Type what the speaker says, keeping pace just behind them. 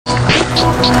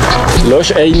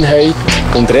Löscheinheit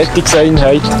und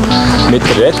Rettungseinheit. Mit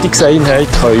der Rettungseinheit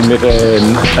können wir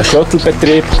einen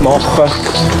Shuttle-Betrieb machen.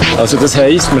 Also das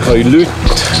heisst, wir können Leute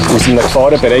aus einem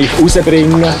Gefahrenbereich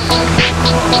rausbringen.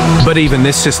 But even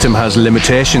this system has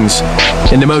limitations.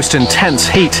 In the most intense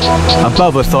heat,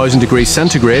 above 1000 degrees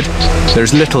centigrade,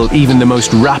 there's little even the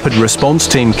most rapid response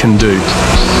team can do.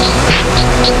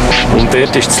 Und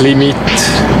dort ist das Limit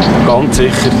ganz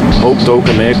sicher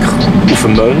Hauptaugenmerk auf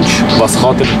den Menschen. Was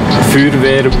kann der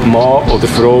Feuerwehrmann oder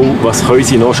Frau, was können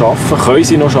sie noch schaffen? Können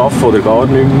sie noch schaffen oder gar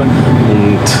nicht mehr?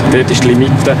 Und dort ist die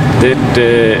Limite.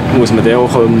 Dort muss man dann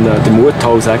auch den Mut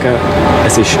haben und sagen,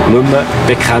 es ist nicht mehr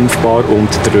bekämpfbar und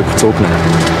den Rückzug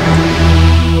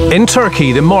nehmen. In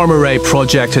Turkey, the Marmaray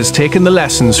project has taken the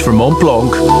lessons from Mont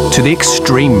Blanc to the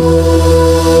extreme.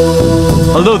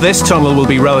 Although this tunnel will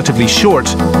be relatively short,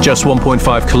 just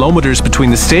 1.5 kilometers between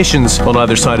the stations on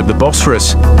either side of the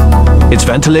Bosphorus, its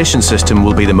ventilation system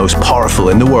will be the most powerful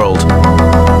in the world.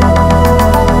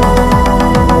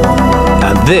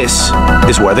 And this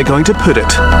is where they're going to put it.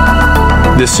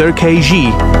 The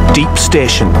Sirkeji Deep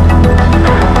Station.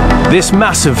 This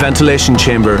massive ventilation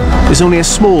chamber is only a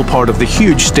small part of the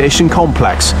huge station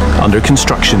complex under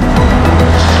construction.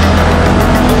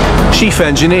 Chief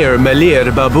Engineer Melir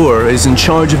Babur is in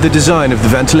charge of the design of the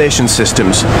ventilation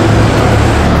systems.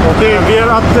 Okay, we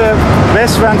are at the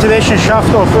west ventilation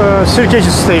shaft of Sirkeji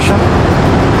station.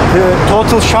 The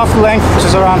total shaft length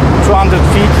is around 200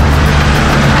 feet.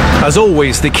 As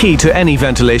always, the key to any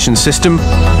ventilation system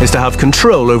is to have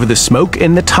control over the smoke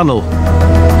in the tunnel.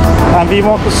 And we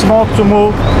want the smoke to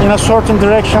move in a certain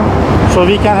direction so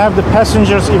we can have the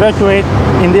passengers evacuate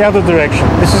in the other direction.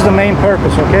 This is the main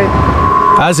purpose, okay?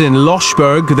 As in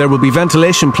Loschberg, there will be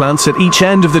ventilation plants at each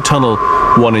end of the tunnel,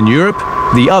 one in Europe,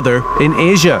 the other in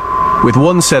Asia, with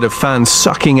one set of fans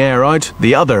sucking air out,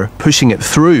 the other pushing it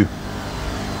through.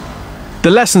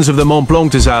 The lessons of the Mont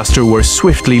Blanc disaster were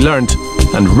swiftly learnt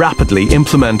and rapidly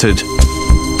implemented.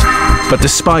 But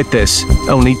despite this,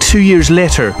 only 2 years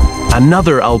later,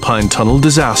 another alpine tunnel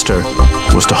disaster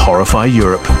was to horrify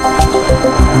Europe.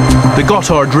 The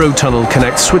Gotthard Road Tunnel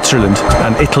connects Switzerland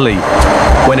and Italy.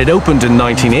 When it opened in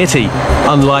 1980,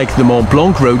 unlike the Mont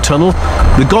Blanc Road Tunnel,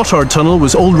 the Gotthard Tunnel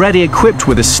was already equipped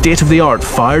with a state-of-the-art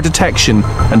fire detection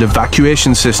and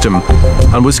evacuation system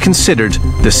and was considered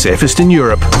the safest in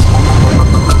Europe.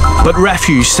 But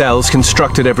refuge cells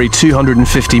constructed every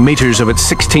 250 metres of its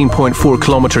 16.4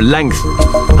 kilometre length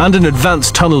and an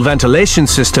advanced tunnel ventilation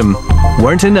system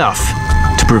weren't enough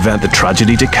to prevent the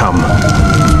tragedy to come.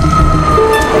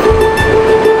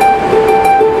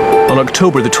 On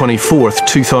October the 24th,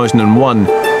 2001,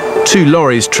 two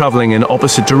lorries travelling in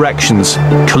opposite directions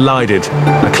collided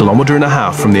 1.5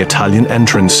 kilometres from the Italian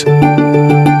entrance.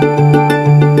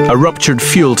 A ruptured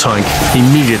fuel tank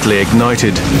immediately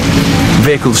ignited.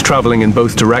 Vehicles travelling in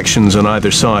both directions on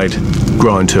either side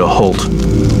ground to a halt.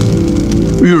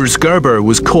 Urs Gerber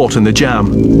was caught in the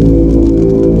jam.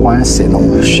 Coincé,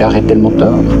 donc j'ai arrêté le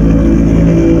moteur.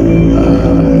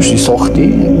 Je suis sorti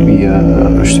et puis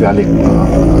je suis allé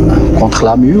contre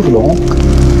la mur, donc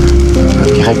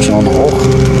direction nord.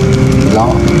 Là,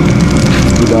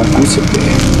 tout d'un coup,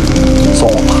 c'était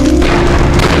sombre.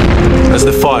 As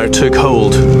the fire took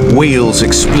hold, wheels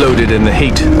exploded in the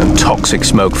heat and toxic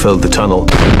smoke filled the tunnel.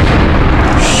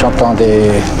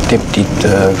 J'entendais des petites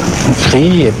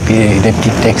cris et puis des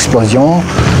petites explosions,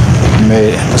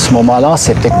 mais à ce moment-là,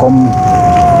 c'était comme,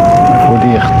 faut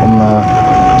dire,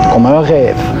 comme un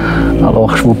rêve.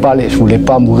 Alors je voulais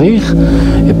pas mourir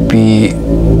et puis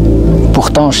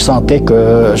pourtant je sentais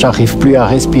que j'arrive plus à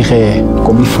respirer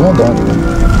comme il faut. Donc.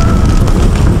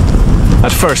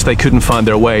 At first they couldn't find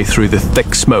their way through the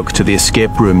thick smoke to the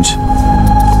escape rooms.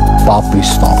 Pas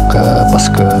plus donc, parce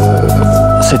que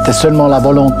c'était seulement la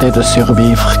volonté de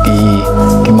survivre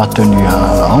qui m'a tenu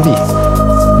en vie.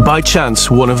 By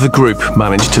chance, one of the group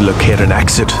managed to locate an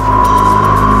exit.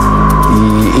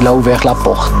 Il a ouvert la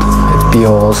porte et puis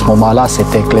à ce moment-là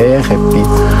c'était clair et puis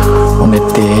on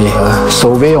était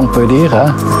sauvés, on peut dire.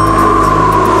 Hein.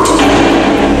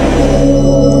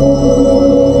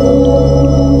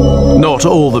 Not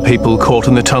all the people caught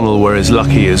in the tunnel were as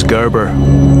lucky as Gerber.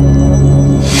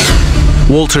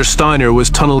 Walter Steiner was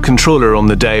tunnel controller on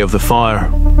the day of the fire.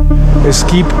 Es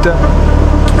gibt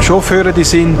Chauffeure, die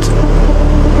sind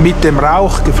mit dem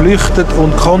Rauch geflüchtet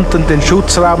und konnten den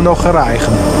Schutzraum noch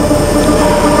erreichen.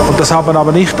 Und das haben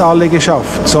aber nicht alle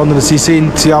geschafft, sondern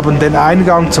sie haben den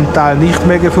Eingang zum Teil nicht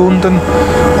mehr gefunden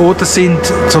oder sind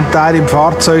zum Teil im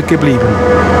Fahrzeug geblieben.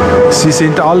 Sie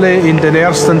sind alle in den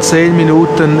ersten 10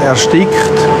 Minuten erstickt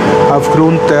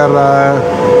aufgrund der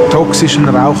toxischen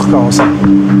Rauchgase.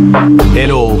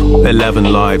 In all, 11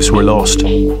 lives were lost.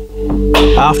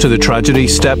 After the tragedy,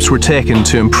 steps were taken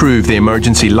to improve the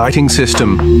emergency lighting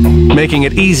system, making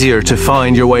it easier to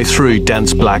find your way through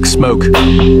dense black smoke.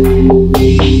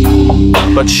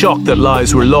 But shocked that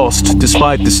lives were lost,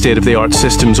 despite the state-of-the-art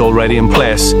systems already in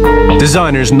place,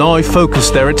 designers now focus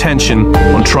their attention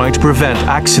on trying to prevent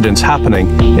accidents happening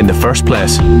in the first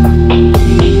place.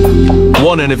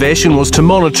 One innovation was to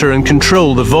monitor and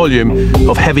control the volume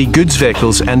of heavy goods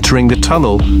vehicles entering the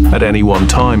tunnel at any one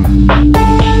time.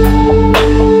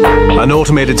 An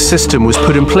automated system was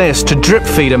put in place to drip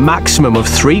feed a maximum of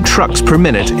 3 trucks per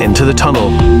minute into the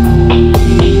tunnel.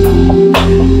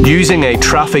 Using a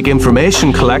traffic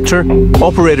information collector,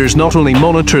 operators not only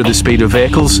monitor the speed of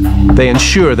vehicles, they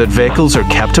ensure that vehicles are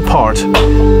kept apart.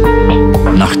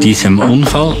 Nach diesem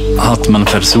Unfall hat man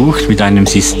versucht, mit einem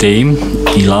System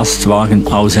die Lastwagen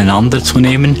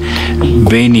auseinanderzunehmen,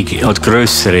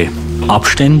 größere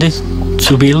Abstände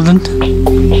zu bilden.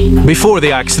 Before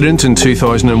the accident in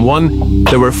 2001,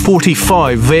 there were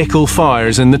 45 vehicle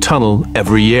fires in the tunnel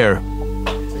every year.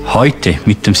 Heute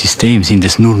mit dem System sind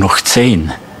es nur noch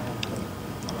 10.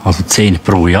 Also 10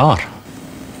 pro Jahr.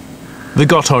 The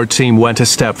Gotthard team went a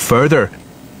step further.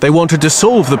 They wanted to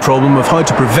solve the problem of how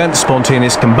to prevent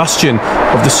spontaneous combustion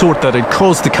of the sort that had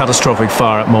caused the catastrophic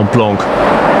fire at Mont Blanc.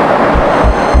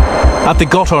 At the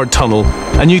Gotthard tunnel,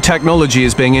 a new technology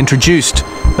is being introduced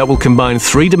that will combine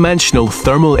 3-dimensional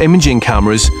thermal imaging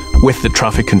cameras with the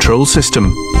traffic control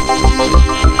system.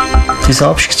 This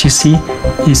object you see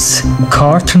is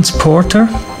car transporter.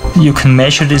 You can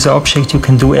measure this object, you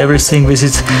can do everything with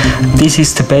it. This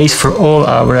is the base for all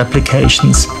our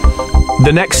applications.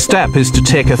 The next step is to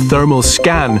take a thermal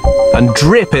scan and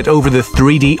drip it over the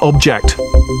 3D object.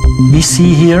 We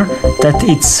see here that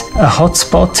it's a hot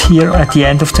spot here at the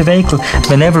end of the vehicle.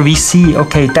 Whenever we see,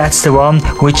 okay, that's the one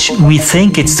which we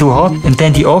think it's too hot, and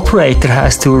then the operator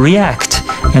has to react,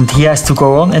 and he has to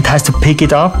go on and has to pick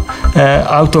it up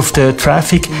out of the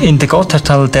traffic. In the Gotthard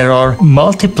Tunnel there are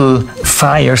multiple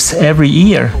fires every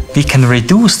year. We can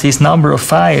reduce this number of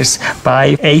fires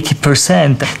by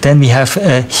 80%. Then we have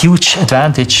a huge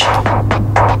advantage.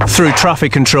 Through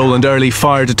traffic control and early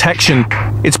fire detection,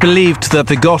 it's believed that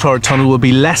the Gotthard Tunnel will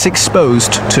be less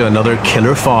exposed to another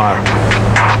killer fire.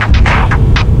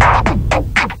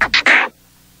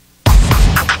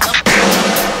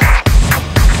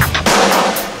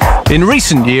 In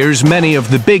recent years, many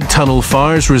of the big tunnel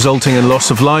fires resulting in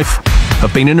loss of life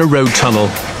have been in a road tunnel.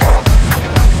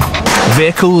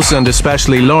 Vehicles, and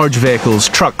especially large vehicles,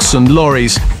 trucks and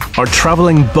lorries, are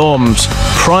travelling bombs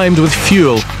primed with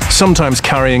fuel, sometimes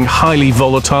carrying highly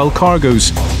volatile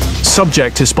cargoes,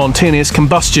 subject to spontaneous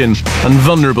combustion and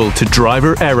vulnerable to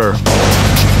driver error.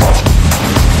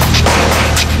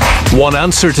 One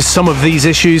answer to some of these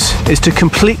issues is to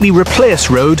completely replace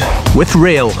road with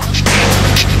rail.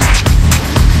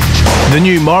 The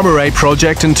new Marmaray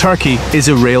project in Turkey is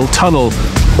a rail tunnel.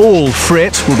 All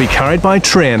freight will be carried by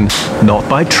train, not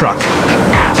by truck.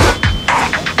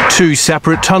 2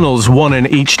 separate tunnels, one in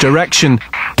each direction,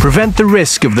 prevent the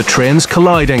risk of the trains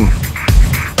colliding.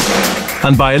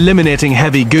 And by eliminating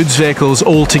heavy goods vehicles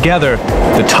altogether,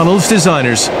 the tunnel's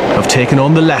designers have taken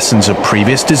on the lessons of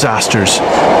previous disasters.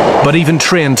 But even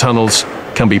train tunnels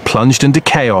can be plunged into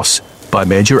chaos by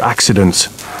major accidents.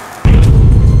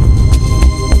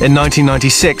 In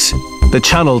 1996, the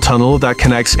Channel Tunnel that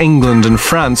connects England and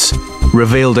France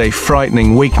revealed a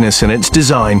frightening weakness in its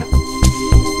design.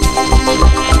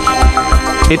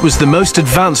 It was the most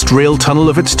advanced rail tunnel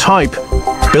of its type,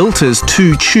 built as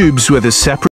 2 tubes with a separate